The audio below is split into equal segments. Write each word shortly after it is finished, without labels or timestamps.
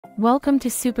Welcome to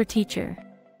SuperTeacher.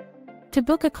 To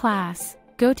book a class,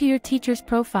 go to your teacher's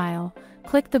profile,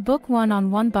 click the Book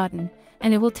One-on-One button,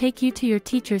 and it will take you to your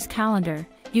teacher's calendar.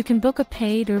 You can book a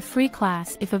paid or free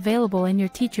class if available in your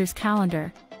teacher's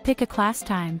calendar. Pick a class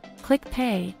time, click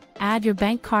Pay, add your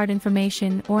bank card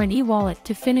information or an e-wallet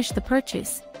to finish the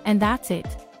purchase, and that's it.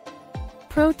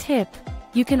 Pro tip: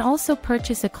 you can also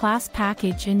purchase a class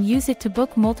package and use it to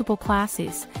book multiple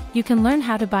classes. You can learn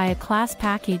how to buy a class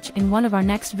package in one of our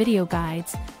next video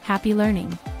guides. Happy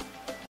learning!